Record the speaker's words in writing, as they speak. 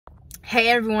Hey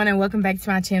everyone, and welcome back to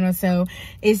my channel. So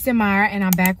it's Demar and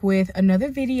I'm back with another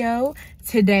video.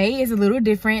 Today is a little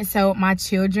different. So my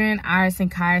children, Iris and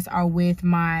Kairos, are with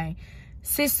my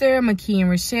sister, Maki and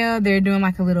Rochelle. They're doing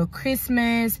like a little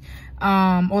Christmas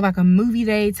or like a movie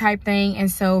day type thing. And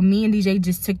so me and DJ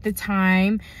just took the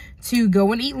time to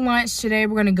go and eat lunch today.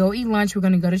 We're gonna go eat lunch. We're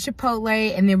gonna go to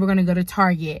Chipotle and then we're gonna go to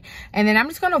Target. And then I'm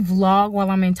just gonna vlog while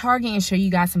I'm in Target and show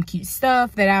you guys some cute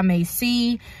stuff that I may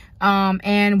see.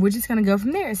 And we're just gonna go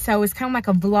from there. So it's kind of like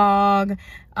a vlog,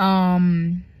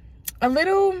 a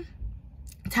little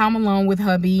time alone with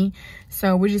hubby.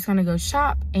 So we're just gonna go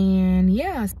shop and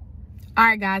yeah. All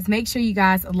right guys, make sure you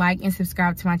guys like and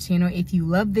subscribe to my channel if you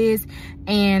love this,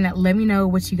 and let me know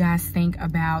what you guys think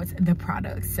about the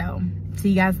product. So see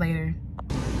you guys later.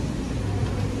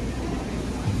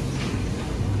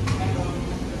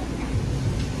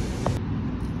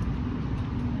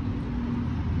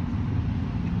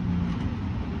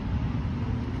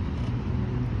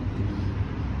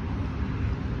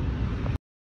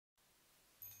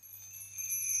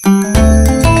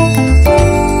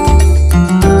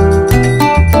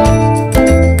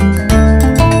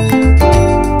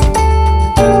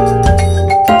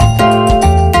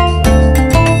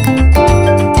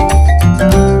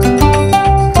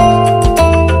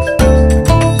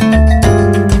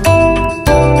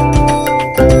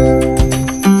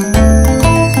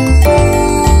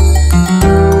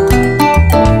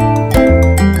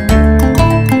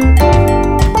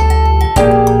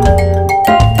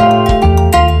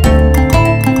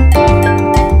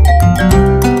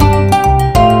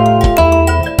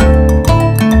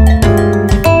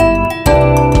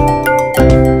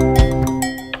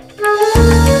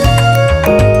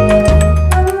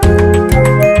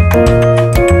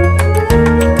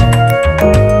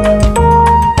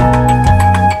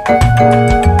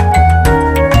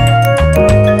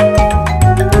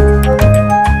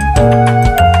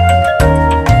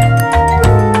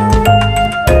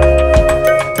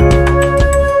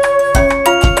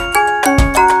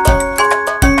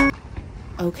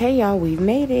 Okay, y'all, we've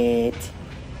made it.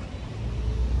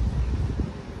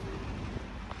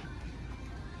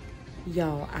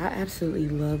 Y'all, I absolutely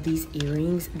love these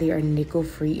earrings. They are nickel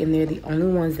free and they're the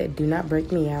only ones that do not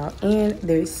break me out, and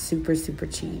they're super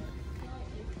cheap.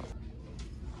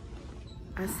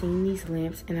 I've seen these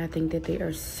lamps and I think that they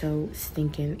are so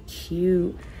stinking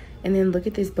cute. And then look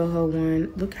at this boho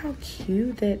one. Look how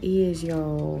cute that is,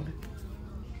 y'all.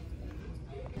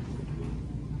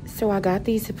 So I got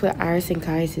these to put Iris and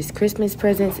Kai's Christmas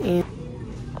presents in.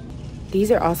 These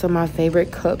are also my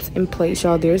favorite cups and plates,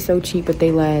 y'all. They're so cheap, but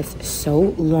they last so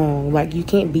long. Like, you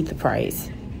can't beat the price.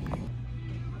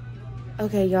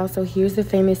 Okay, y'all, so here's the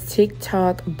famous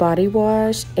TikTok body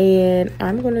wash, and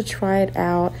I'm going to try it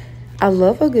out. I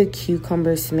love a good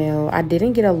cucumber smell. I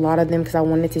didn't get a lot of them because I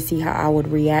wanted to see how I would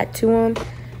react to them.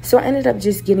 So I ended up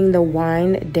just getting the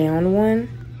wind down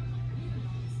one.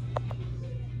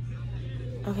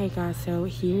 Okay guys, so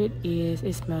here it is.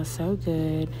 It smells so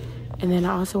good. And then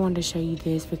I also wanted to show you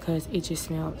this because it just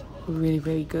smelled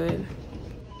really good.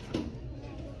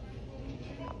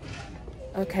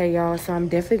 Okay y'all, so I'm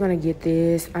definitely gonna get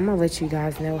this. I'm gonna let you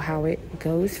guys know how it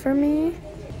goes for me.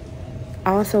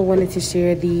 I also wanted to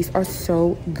share, these are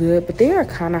so good, but they are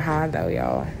kind of high though,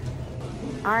 y'all.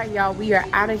 All right y'all, we are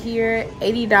out of here,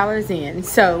 $80 in.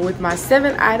 So with my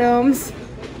 7 items,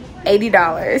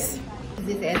 $80.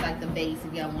 This as like the base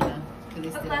if y'all wanna do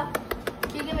this. Okay.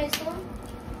 Can you give me a spoon?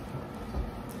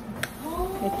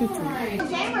 This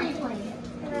Same or you 20?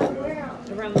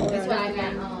 is what I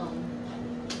got.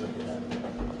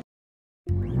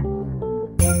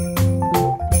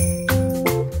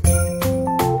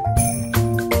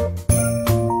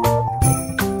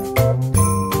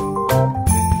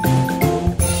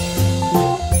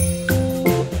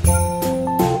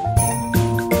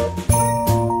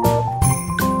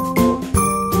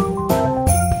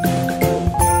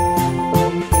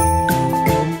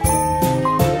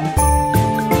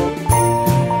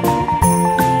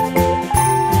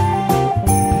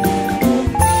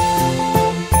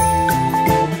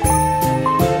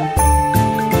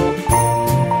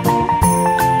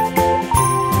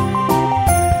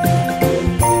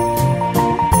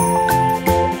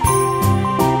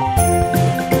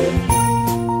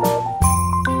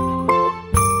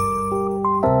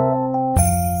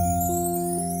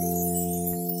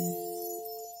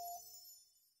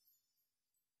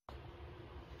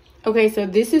 Okay, so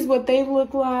this is what they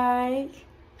look like.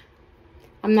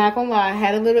 I'm not gonna lie, I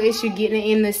had a little issue getting it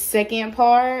in the second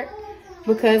part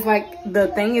because like the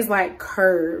thing is like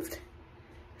curved.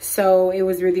 So it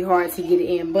was really hard to get it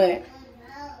in, but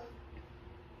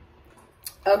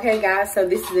Okay guys, so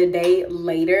this is a day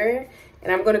later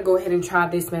and I'm gonna go ahead and try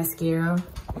this mascara.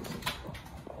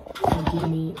 So give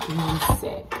me 1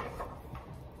 sec.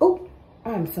 Oh,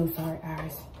 I'm so sorry,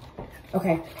 Iris.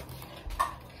 Okay.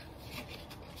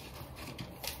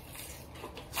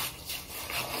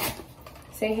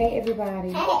 Say hey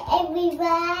everybody. Hey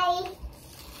everybody.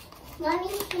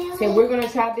 Mommy, Say we're gonna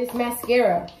try this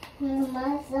mascara.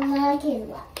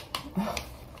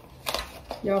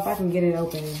 Y'all, if I can get it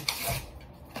open.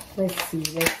 Let's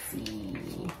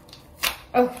see.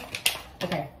 Oh,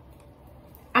 okay.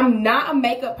 I'm not a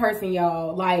makeup person,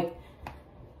 y'all. Like,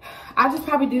 I just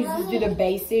probably just do the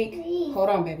basic. Please. Hold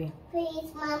on, baby.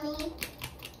 Please, mommy.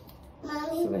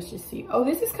 So let's just see. Oh,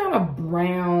 this is kind of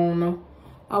brown.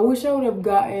 I wish I would have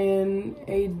gotten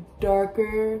a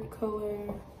darker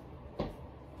color.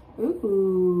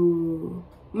 Ooh.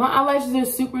 My eyelashes are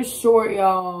super short,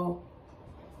 y'all.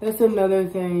 That's another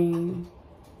thing.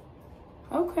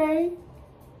 Okay.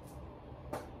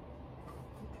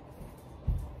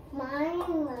 Mine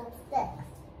was this.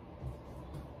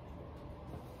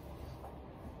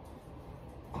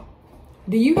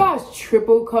 Do you guys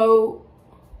triple coat?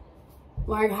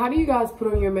 Like, how do you guys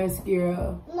put on your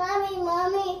mascara?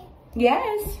 Mommy.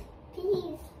 Yes.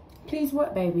 Please. Please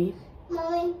what, baby?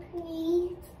 Mommy,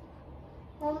 please.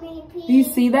 Mommy, please. Do you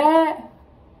see that?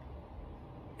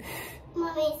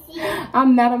 Mommy, see.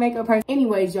 I'm not a makeup person.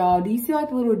 Anyways, y'all, do you see like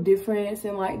the little difference?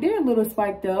 And like, they're a little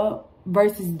spiked up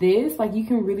versus this. Like, you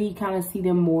can really kind of see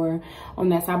them more on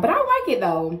that side. But I like it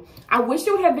though. I wish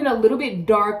it would have been a little bit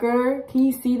darker. Can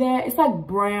you see that? It's like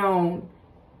brown.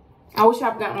 I wish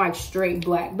I've gotten like straight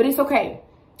black, but it's okay.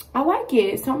 I like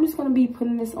it. So I'm just gonna be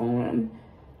putting this on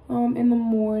in the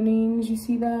mornings. You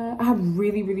see that? I have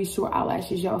really, really short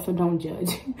eyelashes, y'all, so don't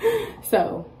judge.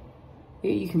 So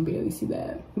yeah, you can barely see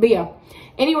that. But yeah.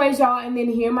 Anyways, y'all, and then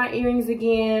here are my earrings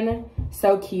again.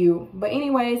 So cute. But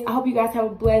anyways, I hope you guys have a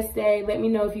blessed day. Let me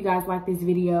know if you guys like this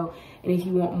video and if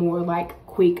you want more like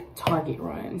quick Target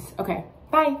runs. Okay,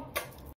 bye.